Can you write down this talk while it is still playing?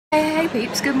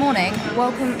peeps, good morning,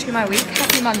 welcome to my week,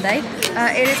 happy Monday.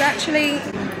 It is actually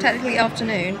technically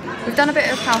afternoon. We've done a bit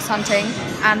of house hunting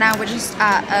and now we're just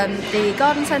at the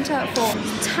garden centre for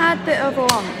a tad bit of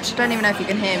lunch. Don't even know if you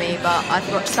can hear me, but I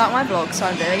forgot to start my vlog, so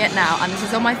I'm doing it now and this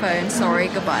is on my phone, sorry,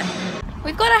 goodbye.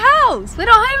 We've got a house! We're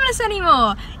not homeless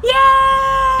anymore!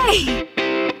 Yay!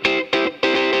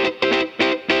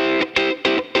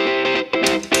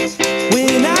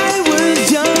 When I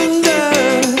was younger,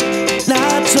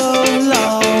 not so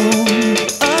long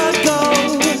ago.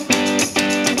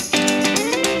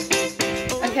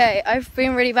 Okay, I've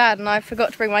been really bad and I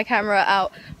forgot to bring my camera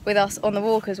out with us on the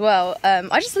walk as well.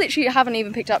 I just literally haven't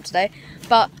even picked up today,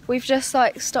 but we've just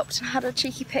like stopped and had a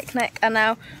cheeky picnic and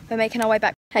now we're making our way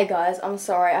back. Hey guys, I'm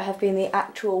sorry, I have been the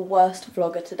actual worst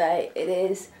vlogger today. It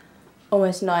is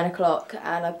almost 9 o'clock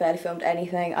and I've barely filmed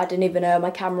anything. I didn't even know where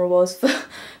my camera was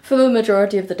for the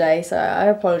majority of the day, so I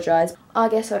apologise. I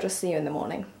guess I'll just see you in the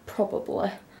morning,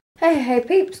 probably. Hey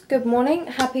peeps, good morning,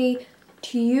 happy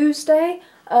Tuesday.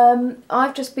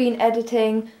 I've just been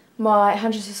editing my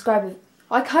 100 subscriber,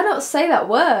 I cannot say that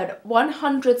word,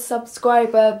 100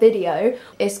 subscriber video.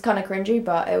 It's kind of cringy,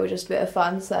 but it was just a bit of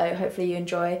fun, so hopefully you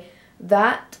enjoy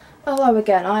that. Hello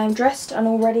again, I am dressed and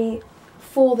all ready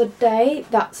for the day.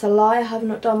 That's a lie, I have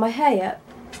not done my hair yet.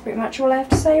 That's pretty much all I have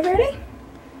to say really.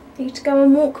 Need to go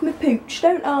and walk my pooch,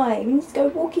 don't I? We need to go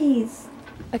walkies.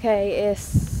 Okay, I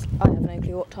have no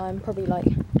clue what time, probably like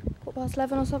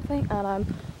 11:15 or something, and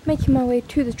I'm making my way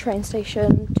to the train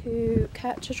station to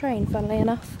catch a train, funnily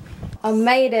enough. I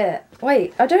made it.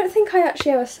 Wait, I don't think I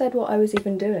actually ever said what I was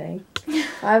even doing.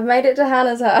 I've made it to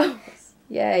Hannah's house.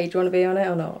 Yay, do you want to be on it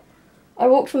or not? I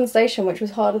walked from the station, which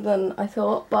was harder than I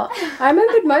thought, but I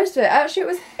remembered most of it. It actually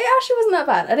wasn't that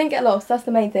bad. I didn't get lost, that's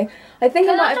the main thing. I think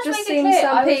I might have just seen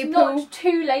some people. I was not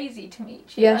too lazy to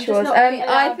meet you. Yeah, she was.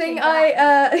 I think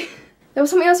there was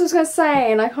something else I was going to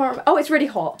say and I can't remember. Oh, it's really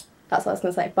hot. That's what I was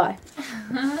going to say. Bye.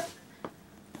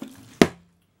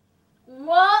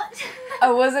 What?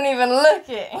 I wasn't even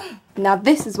looking. Now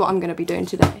this is what I'm going to be doing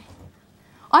today.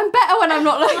 I'm better when I'm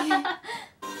not looking.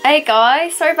 Hey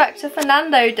guys, so back to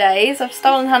Fernando days. I've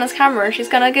stolen Hannah's camera and she's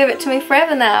going to give it to me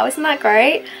forever now. Isn't that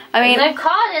great? I mean, there's no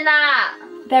card in that.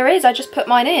 There is, I just put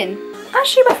mine in.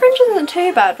 Actually, my fringe isn't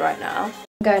too bad right now. I'm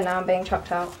going now, I'm being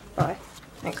chucked out. Bye.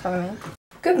 Thanks for having me.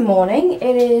 Good morning,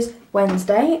 it is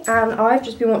Wednesday and I've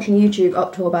just been watching YouTube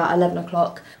up till about 11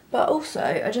 o'clock. But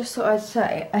also, I just thought I'd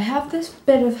say, I have this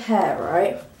bit of hair,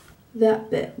 right?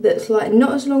 That bit, that's like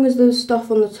not as long as the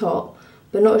stuff on the top,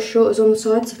 but not as short as on the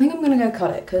sides. I think I'm going to go cut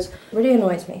it because it really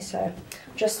annoys me, so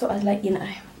just thought I'd let you know.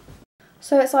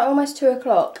 So it's like almost 2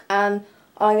 o'clock and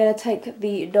I'm going to take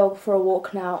the dog for a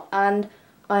walk now and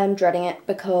I am dreading it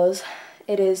because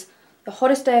it is the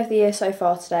hottest day of the year so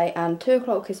far today and 2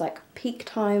 o'clock is like peak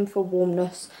time for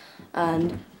warmness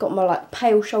and got my like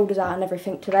pale shoulders out and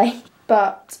everything today.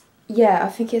 But yeah, I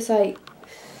think it's like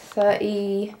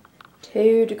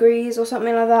 32 degrees or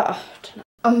something like that. Oh, I don't know.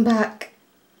 I'm back.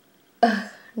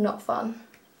 Ugh, not fun.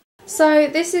 So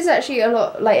this is actually a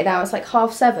lot later now, it's like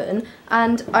 7:30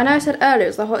 and I know I said earlier it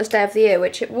was the hottest day of the year,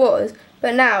 which it was,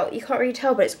 but now you can't really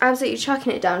tell, but it's absolutely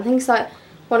chucking it down. I think it's like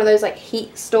one of those like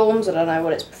heat storms, I don't know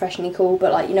what it's professionally called,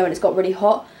 but like, you know, when it's got really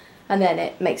hot and then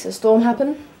it makes a storm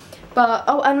happen. But,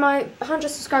 oh, and my 100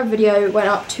 subscriber video went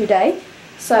up today,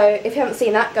 so if you haven't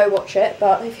seen that, go watch it,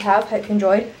 but if you have, hope you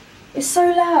enjoyed. It's so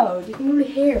loud, you can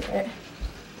really hear it.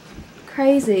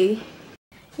 Crazy.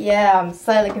 Yeah, I'm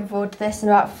so looking forward to this in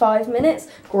about 5 minutes.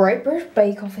 Great British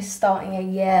Bake Off is starting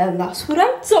again, that's what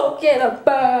I'm talking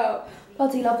about.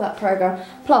 Bloody love that programme.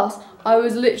 Plus, I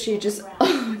was literally just,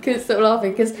 I couldn't stop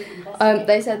laughing because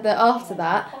they said that after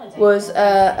that was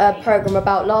a programme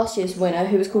about last year's winner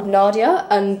who was called Nadia,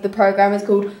 and the programme is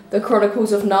called The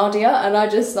Chronicles of Nadia, and I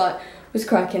just like was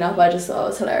cracking up. I just thought it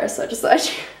was hilarious, so I just thought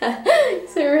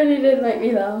so it really did make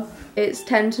me laugh. It's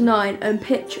 10 to 9 and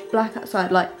pitch black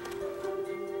outside, like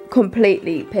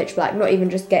completely pitch black, not even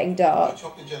just getting dark.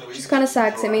 Which is kind of sad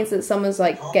because it means that summer's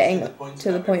like getting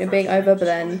to the point of being over, but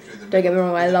then don't get me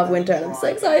wrong, I love winter and I'm so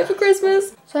excited for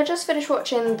Christmas. So I just finished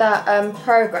watching that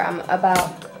programme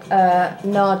about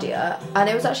Nadia and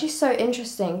it was actually so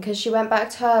interesting because she went back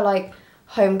to her like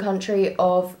home country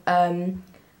of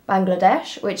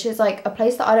Bangladesh, which is like a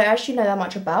place that I don't actually know that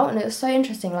much about, and it was so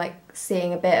interesting like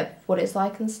seeing a bit of what it's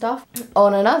like and stuff.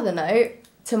 On another note,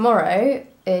 tomorrow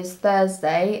is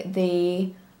Thursday,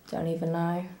 the, don't even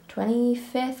know,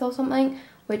 25th or something,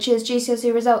 which is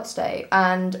GCSE results day,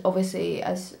 and obviously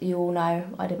as you all know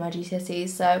I did my GCSEs,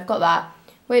 so I've got that,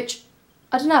 which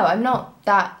I don't know, I'm not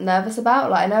that nervous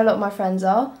about. Like, I know a lot of my friends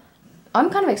are.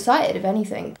 I'm kind of excited if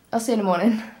anything. I'll see you in the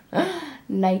morning.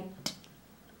 Night.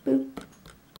 Boop.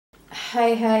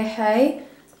 Hey, hey, hey.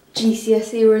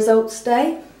 GCSE results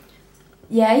day.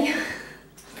 Yay.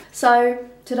 So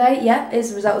today, yeah,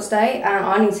 is results day and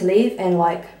I need to leave in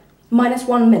like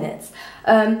 -1 minute.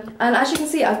 And as you can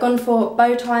see, I've gone for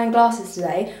bow tie and glasses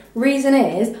today. Reason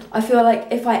is, I feel like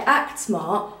if I act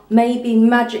smart, maybe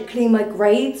magically my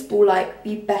grades will like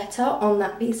be better on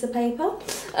that piece of paper.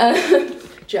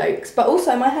 Jokes, but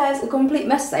also my hair's a complete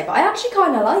mess today, but I actually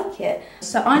kind of like it.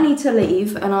 So I need to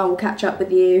leave and I will catch up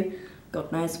with you, God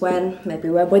knows when, maybe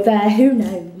when we're there, who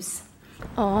knows.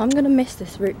 Oh, I'm gonna miss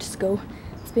this route to school.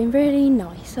 It's been really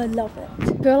nice, I love it.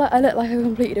 I feel like I look like a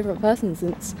completely different person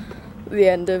since the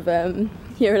end of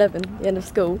year 11, the end of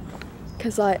school.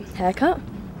 Because like, haircut,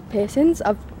 piercings,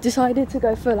 I've decided to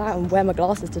go full out and wear my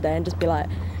glasses today and just be like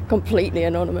completely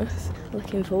anonymous.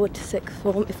 Looking forward to sixth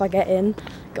form if I get in.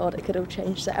 God, it could all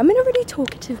change that. I'm in a really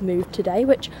talkative mood today,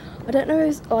 which I don't know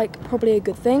is like probably a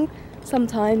good thing.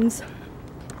 Sometimes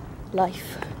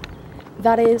life.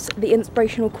 That is the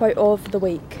inspirational quote of the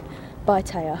week by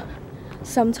Taya.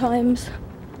 Sometimes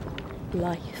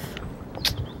life.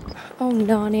 Oh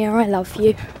Narnia, I love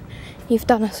you. You've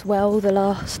done us well the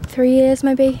last 3 years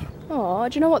maybe. Oh,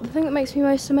 do you know what? The thing that makes me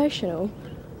most emotional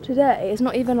today is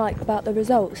not even like about the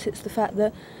results, it's the fact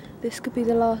that this could be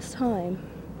the last time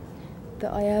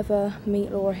that I ever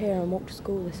meet Laura here and walk to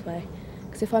school this way.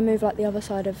 Because if I move like the other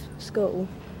side of school,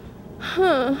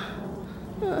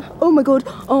 oh my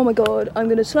god, I'm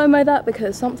gonna slow-mo that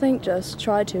because something just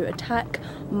tried to attack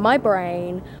my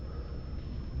brain.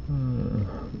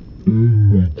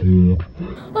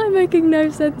 I'm making no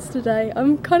sense today.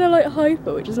 I'm kind of like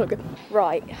hyper, which is not good.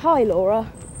 Right, hi Laura.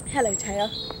 Hello, Taya.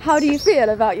 How do you feel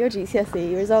about your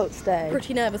GCSE results day?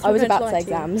 Pretty nervous. I was about to say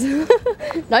exams.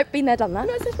 Nope, been there, done that.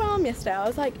 No, I said to my mum yesterday, I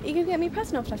was like, are you going to get me a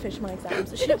present after I finish my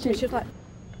exams? She looked at me, she was like,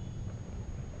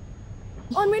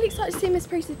 oh, I'm really excited to see Miss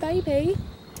Priest's baby.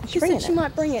 She said she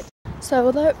might bring it. So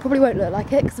although it probably won't look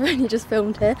like it because I've only just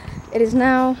filmed here, it is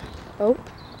now,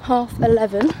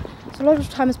 11:30. So a lot of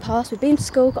time has passed, we've been to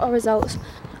school, got our results.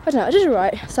 I don't know, I did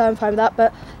alright, so I'm fine with that,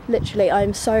 but literally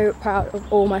I'm so proud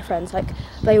of all my friends. Like,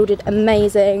 they all did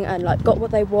amazing and like got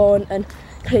what they want and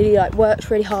clearly like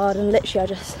worked really hard, and literally I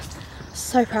just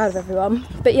so proud of everyone.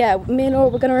 But yeah, me and Laura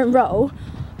were going to enroll,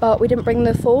 but we didn't bring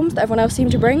the forms that everyone else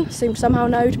seemed to bring, seemed to somehow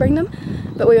know to bring them,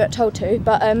 but we weren't told to.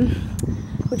 But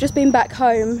we've just been back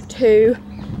home to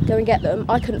go and get them.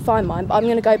 I couldn't find mine, but I'm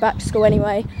going to go back to school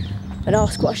anyway and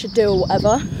ask what I should do or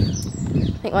whatever.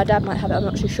 I think my dad might have it, I'm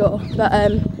not too sure. But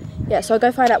yeah, so I'll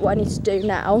go find out what I need to do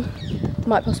now.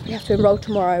 Might possibly have to enrol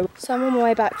tomorrow. So I'm on my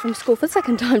way back from school for the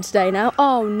second time today now.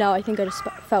 Oh no, I think I just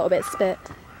felt a bit spit.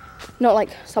 Not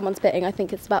like someone spitting, I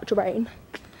think it's about to rain.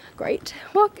 Great.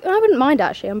 Well, I wouldn't mind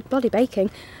actually, I'm bloody baking.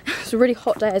 It's a really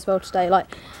hot day as well today. Like,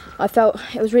 I felt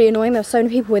it was really annoying. There were so many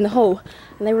people in the hall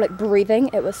and they were like breathing.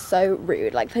 It was so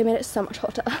rude, like they made it so much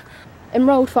hotter.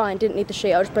 Enrolled fine, didn't need the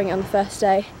sheet, I'll just bring it on the first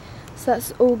day. So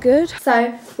that's all good. So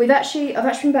I've actually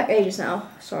been back ages now.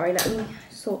 Sorry, let me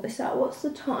sort this out. What's the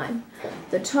time?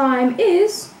 The time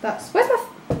is, where's my,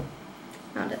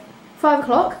 found it. 5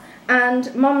 o'clock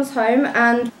and Mum's home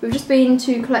and we've just been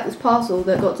to collect this parcel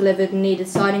that got delivered and needed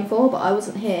signing for, but I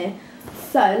wasn't here.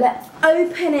 So let's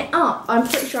open it up. I'm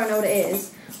pretty sure I know what it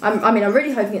is. I mean, I'm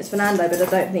really hoping it's Fernando, but I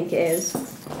don't think it is.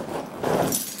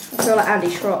 I feel like Andy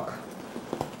Schrock.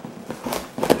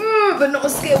 But not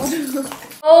as skilled.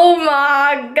 Oh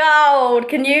my god,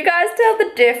 can you guys tell the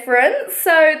difference?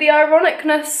 So the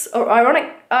ironicness, or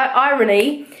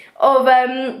irony of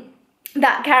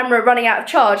that camera running out of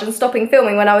charge and stopping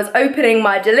filming when I was opening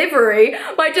my delivery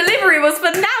was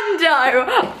Fernando!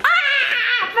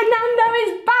 Fernando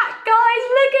is back, guys,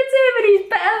 look at him, and he's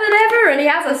better than ever, and he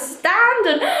has a stand,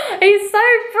 and he's so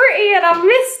pretty, and I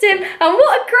missed him, and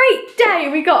what a great day.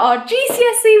 We got our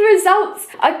GCSE results,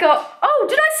 oh,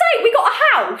 did I say we got a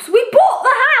house? We bought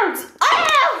the house!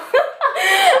 Oh!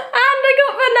 And I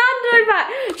got Fernando back.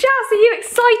 Jazz, are you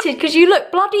excited? Because you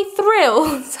look bloody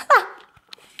thrilled.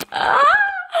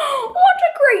 What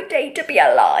a great day to be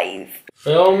alive.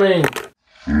 Filming.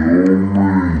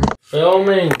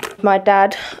 Filming. My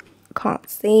dad, can't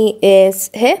see, is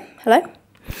here. Hello.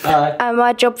 Hi. And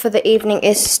my job for the evening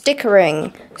is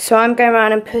stickering. So I'm going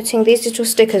around and putting these little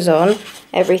stickers on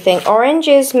everything. Orange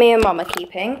is me and Mum are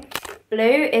keeping.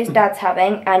 Blue is Dad's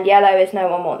having. And yellow is no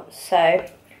one wants. So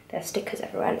there's stickers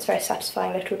everywhere and it's very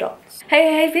satisfying little dots.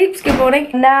 Hey peeps, good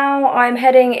morning. Now I'm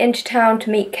heading into town to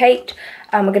meet Kate.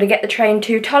 And we're going to get the train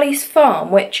to Tully's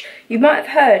Farm, which you might have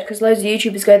heard because loads of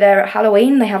YouTubers go there at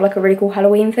Halloween. They have like a really cool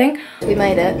Halloween thing. We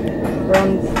made it. We're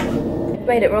on the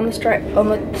train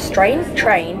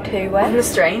to where? On the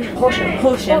strain.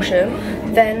 Horsham.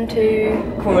 Then to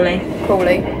Crawley.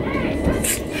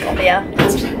 Yeah.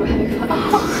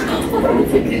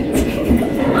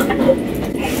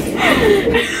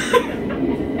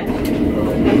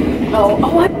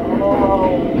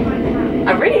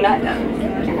 I really like that.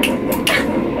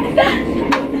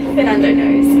 Fernando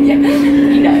knows. Yeah.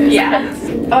 He knows. Yeah.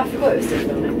 Oh, I forgot it was still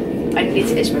filming. I need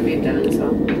to ditch my boob down as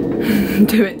well.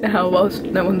 Do it now whilst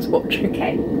no one's watching.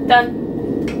 Okay, done.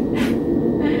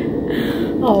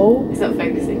 Oh. It's not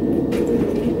focusing.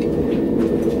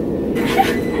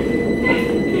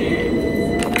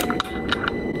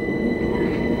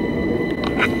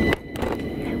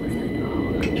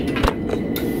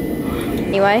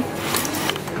 Anyway.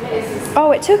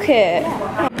 Oh, it took it.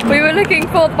 We were looking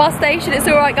for the bus station. It's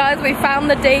alright guys, we found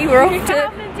the D. We're off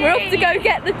to go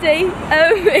get the D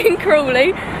in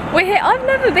Crawley. We're here. I've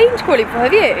never been to Crawley before,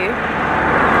 have you?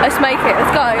 Let's make it,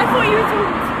 let's go. I thought you were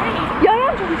talking to me. Yeah,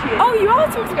 I am talking to you. Oh, you are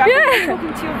talking to me? I thought you were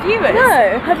talking to your viewers.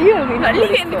 No, have you ever been to Leave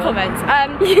Crawley it in the before? comments.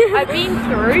 I've been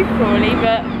through Crawley,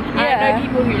 but I don't know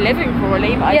people who live in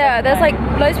Crawley. But There's like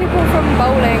loads of people from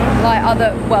bowling, like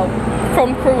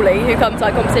from Crawley who come to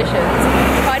like competitions.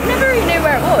 But I never really knew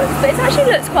where it was, but it actually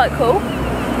looks quite cool.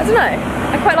 I don't know,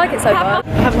 I quite like it so far. I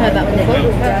haven't heard that one before.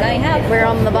 They have. We're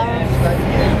on the bar.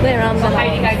 We're on the bar.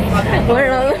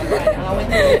 We're on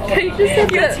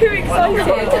You're too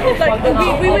excited. Like,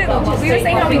 we were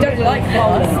saying how we don't like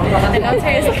bars, and now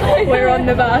Taya's like, we're on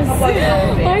the bus.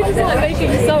 I just like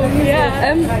making songs. Yeah.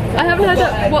 I haven't heard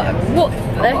that.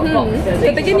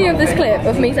 The beginning of this clip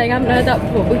of me saying I haven't heard that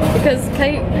before because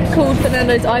Kate called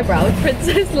Fernando's eyebrows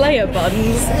Princess Leia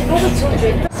buns.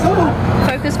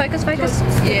 Focus, focus, focus.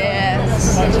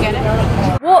 Yes. Did you get it?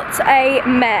 What a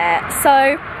mare.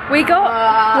 So we got.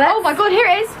 Oh my god, here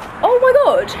it is. Oh my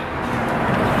god.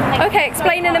 Okay,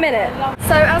 explain in a minute.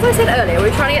 So as I said earlier, we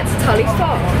were trying to get to Tully's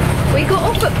Farm. We got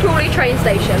off at Crawley train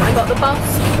station. I got the bus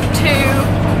to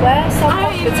where? Some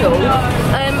hospital.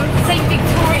 St.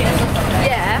 Victoria.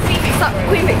 Yeah,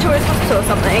 Queen Victoria's Hospital or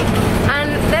something.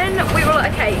 And then we were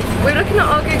like, okay, we were looking at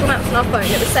our Google Maps on our phone.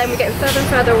 It was saying we're getting further and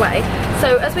further away.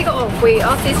 So as we got off, we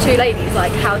asked these two ladies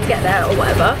like how to get there or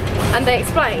whatever. And they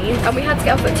explained, and we had to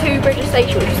get off at Two Bridges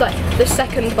Station, which was like the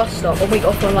second bus stop, and we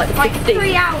got off on like the 15th.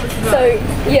 3 hours. So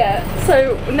yeah,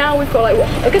 so now we've got like what,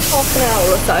 a good half an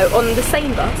hour or so on the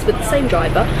same bus with the same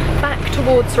driver back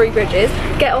towards Three Bridges,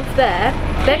 get off there,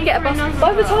 then get a bus.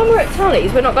 By the time we're at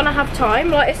Tully's, we're not going to have time.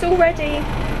 Like it's already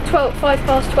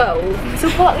 5:12. It's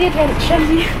all part of the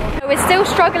adventure. So we're still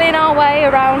struggling our way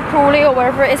around Crawley or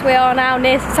wherever it is we are now,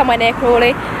 somewhere near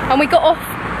Crawley, and we got off.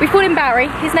 We called him Barry.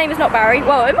 His name is not Barry.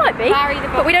 Well, it might be,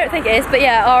 but we don't think it is. But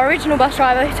yeah, our original bus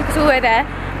driver who took us all the way there.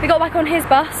 We got back on his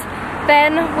bus.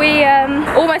 Then we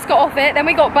almost got off it. Then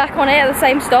we got back on it at the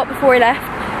same stop before he left.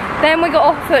 Then we got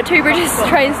off at Two Bridges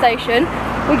train station.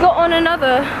 We got on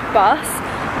another bus,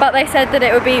 but they said that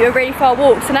it would be a really far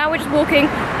walk. So now we're just walking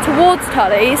towards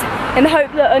Tully's in the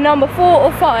hope that a number 4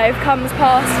 or 5 comes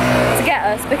past to get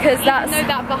us, because that's... Even though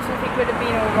that bus I think would have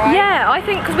been alright. Yeah, I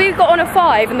think, because we got on a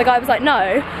 5 and the guy was like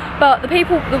no, but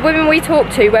the women we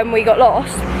talked to when we got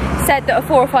lost said that a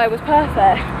 4 or 5 was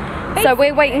perfect. So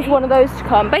we're waiting for one of those to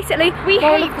come. Basically, we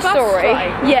hate the bus story.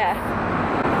 drivers. Yeah.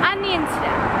 And the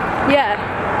internet. Yeah.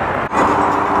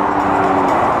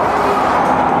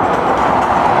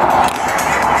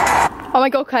 Oh my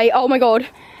god, Kate, oh my god.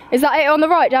 Is that it on the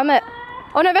right, damn it?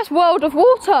 Oh no, that's World of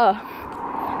Water.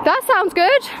 That sounds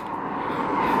good.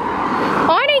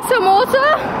 I need some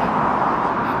water.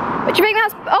 But do you think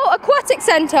that's, oh, aquatic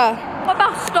centre. What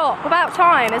bus stop? About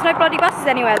time. There's no bloody buses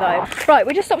anywhere though. Right,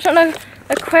 we just stopped at an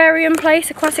aquarium place,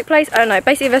 aquatic place. I don't know,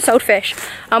 basically they sold fish.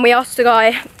 And we asked the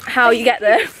guy how you get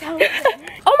there. Oh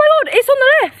my god, it's on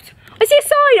the left. I see a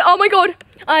sign, oh my god.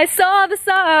 I saw the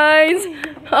signs.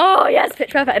 Oh yes,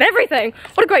 pitch perfect and everything.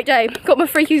 What a great day. Got my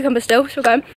free cucumber still, still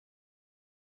going.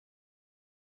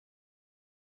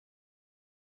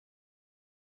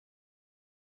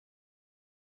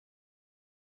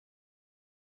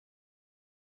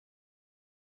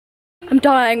 I'm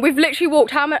dying. We've literally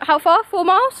walked how far? 4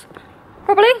 miles?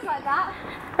 Probably? Like that.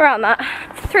 Around that.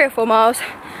 3 or 4 miles.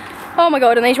 Oh my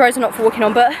god, and these roads are not for walking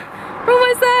on, but we're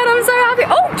almost there and I'm so happy.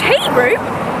 Oh, tea room!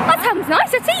 That sounds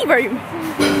nice, a tea room!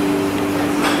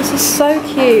 This is so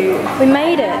cute. We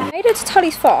made it. We made it to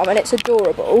Tully's Farm and it's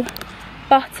adorable.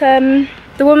 But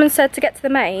the woman said to get to the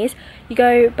maze, you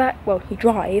go back, well, you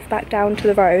drive back down to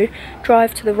the road,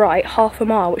 drive to the right half a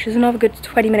mile, which is another good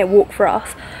 20-minute walk for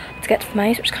us to get to the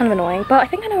maze, which is kind of annoying. But I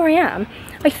think I know where I am.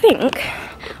 I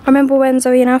remember when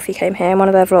Zoe and Alfie came here in one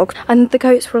of their vlogs and the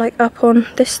goats were like up on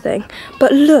this thing.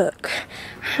 But look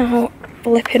how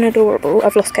flipping adorable.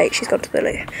 I've lost Kate, she's gone to the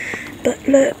loo. But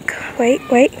look, wait,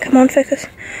 come on, focus.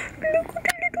 Look at the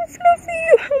little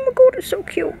it's so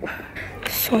cute.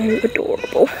 So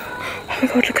adorable. Oh my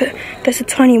god, look at, there's a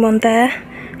tiny one there,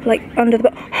 like under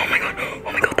the,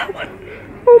 oh my god, that one.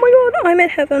 Oh my god, I'm in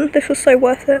heaven. This was so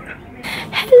worth it.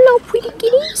 Hello, pretty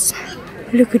guineas.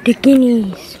 Look at the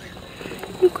guineas.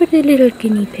 Look at the little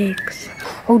guinea pigs.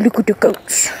 Oh, look at the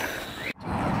goats.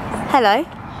 Hello.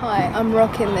 Hi, I'm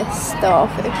rocking this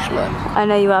starfish look. I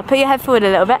know you are. Put your head forward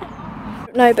a little bit.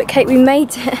 No, but Kate, we made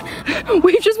it.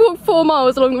 We've just walked 4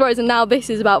 miles along the roads and now this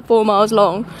is about 4 miles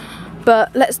long.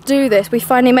 But let's do this. We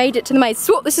finally made it to the maze.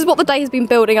 This is what the day has been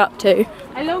building up to.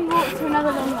 A long walk to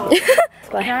another long walk.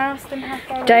 Can I ask them how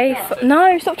far Day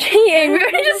no, stop cheating. We've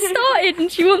only just started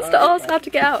and she wants to ask how to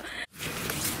get out.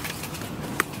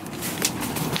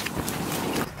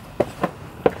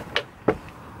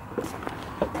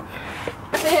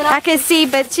 I can see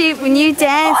but you when you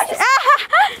dance.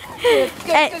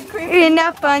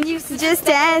 Enough on you, so just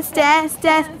dance, dance,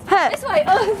 dance. This way.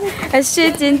 I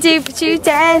shouldn't do but you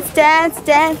dance, dance,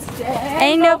 dance.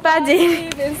 Ain't nobody.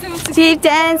 Keep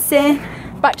dancing.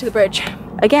 Back to the bridge.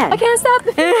 Again. I can't stop.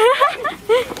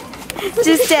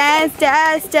 Just dance,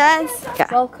 dance, dance.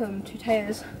 Welcome to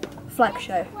Taylor's flag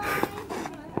show.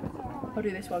 I'll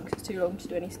do this one because it's too long to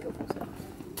do any skillful stuff.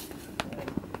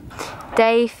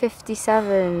 Day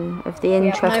 57 of the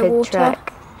Intrepid no water. trek.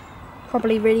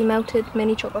 Probably really melted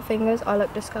mini chocolate fingers. I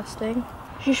look disgusting.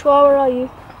 Joshua, where are you?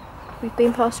 We've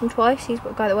been past him twice. He's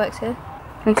the guy that works here.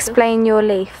 Explain your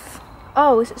leaf.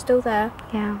 Oh, is it still there?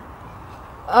 Yeah.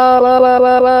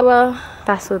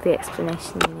 That's all the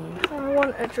explanation you need. I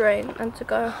want a drink and to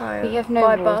go home. We have no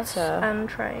by water. bus and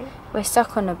train. We're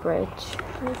stuck on a bridge.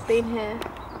 We've been here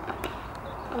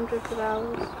hundreds of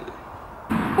hours.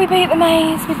 We beat the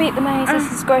maze,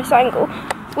 this is a gross angle.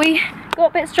 We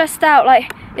got a bit stressed out,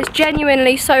 like it's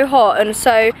genuinely so hot and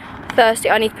so thirsty.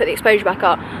 I need to put the exposure back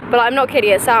up. But I'm not kidding,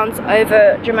 it sounds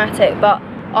over dramatic, but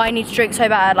I need to drink so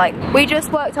bad. Like we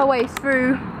just worked our way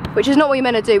through, which is not what you're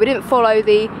meant to do. We didn't follow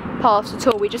the paths at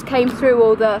all. We just came through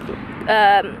all the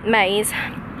maze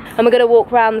and we're gonna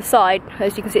walk around the side.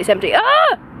 As you can see, it's empty.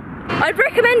 Ah! I'd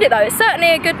recommend it though, it's certainly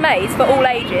a good maze for all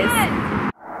ages.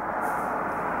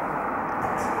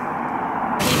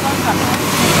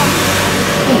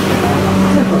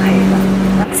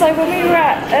 So when we were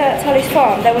at Tully's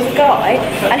farm, there was a guy,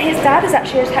 and his dad is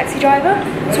actually a taxi driver.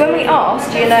 So when we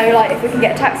asked, you know, like if we can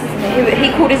get a taxi from him, he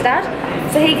called his dad.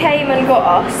 So he came and got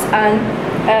us and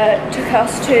took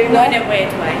us to. Not in a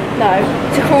weird way. No,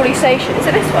 to Crawley Station. Is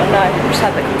it this one? No, we just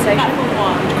had the conversation.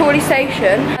 To Crawley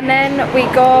Station, and then we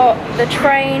got the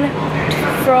train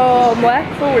from where?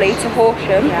 Crawley to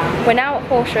Horsham. Yeah. We're now at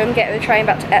Horsham, getting the train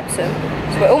back to Epsom.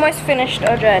 So we're almost finished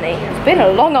our journey. It's been a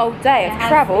long old day of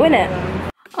travel, isn't it?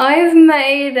 I've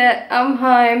made it. I'm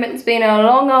home. It's been a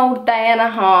long old day and a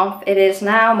half. It is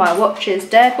now. My watch is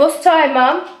dead. What's the time,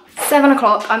 Mum? 7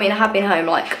 o'clock. I mean, I have been home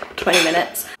like 20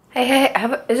 minutes. Hey,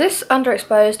 is this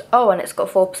underexposed? Oh, and it's got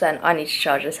 4%. I need to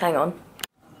charge this. Hang on.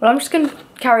 Well, I'm just going to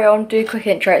carry on, do a quick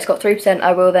intro. It's got 3%.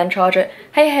 I will then charge it.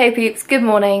 Hey peeps. Good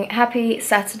morning. Happy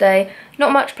Saturday.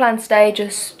 Not much planned today.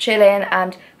 Just chilling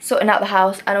and sorting out the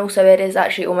house. And also, it is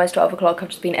actually almost 12 o'clock. I've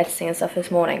just been editing and stuff this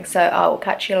morning. So I will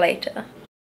catch you later.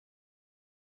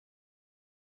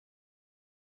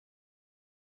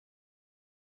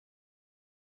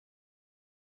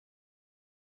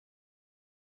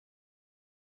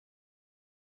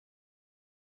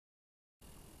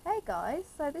 Hey guys,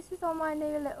 so this is on my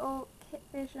new little Kit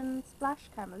Vision splash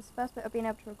camera. This is the first bit I've been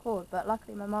able to record, but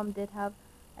luckily my mum did have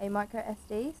a micro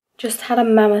SD. Just had a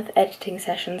mammoth editing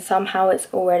session. Somehow it's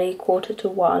already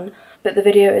 1:45, but the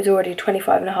video is already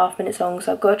 25.5 minutes long,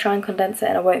 so I've got to try and condense it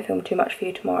and I won't film too much for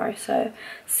you tomorrow, so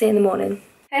see you in the morning.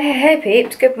 Hey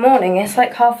peeps, good morning. It's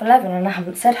like 11:30 and I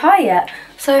haven't said hi yet.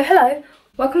 So hello,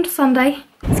 welcome to Sunday.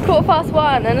 It's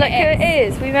 1:15 and look who it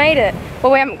is, we made it.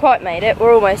 Well, we haven't quite made it,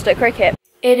 we're almost at cricket.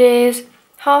 It is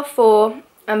 4:30.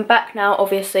 I'm back now,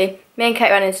 obviously. Me and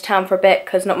Kate went into town for a bit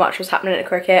because not much was happening at the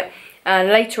cricket. And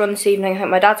later on this evening, I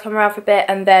think my dad's coming around for a bit,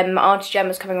 and then my Auntie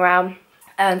Gemma's coming around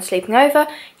and sleeping over.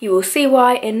 You will see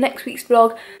why in next week's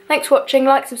vlog. Thanks for watching,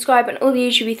 like, subscribe, and all the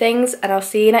usual things, and I'll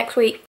see you next week.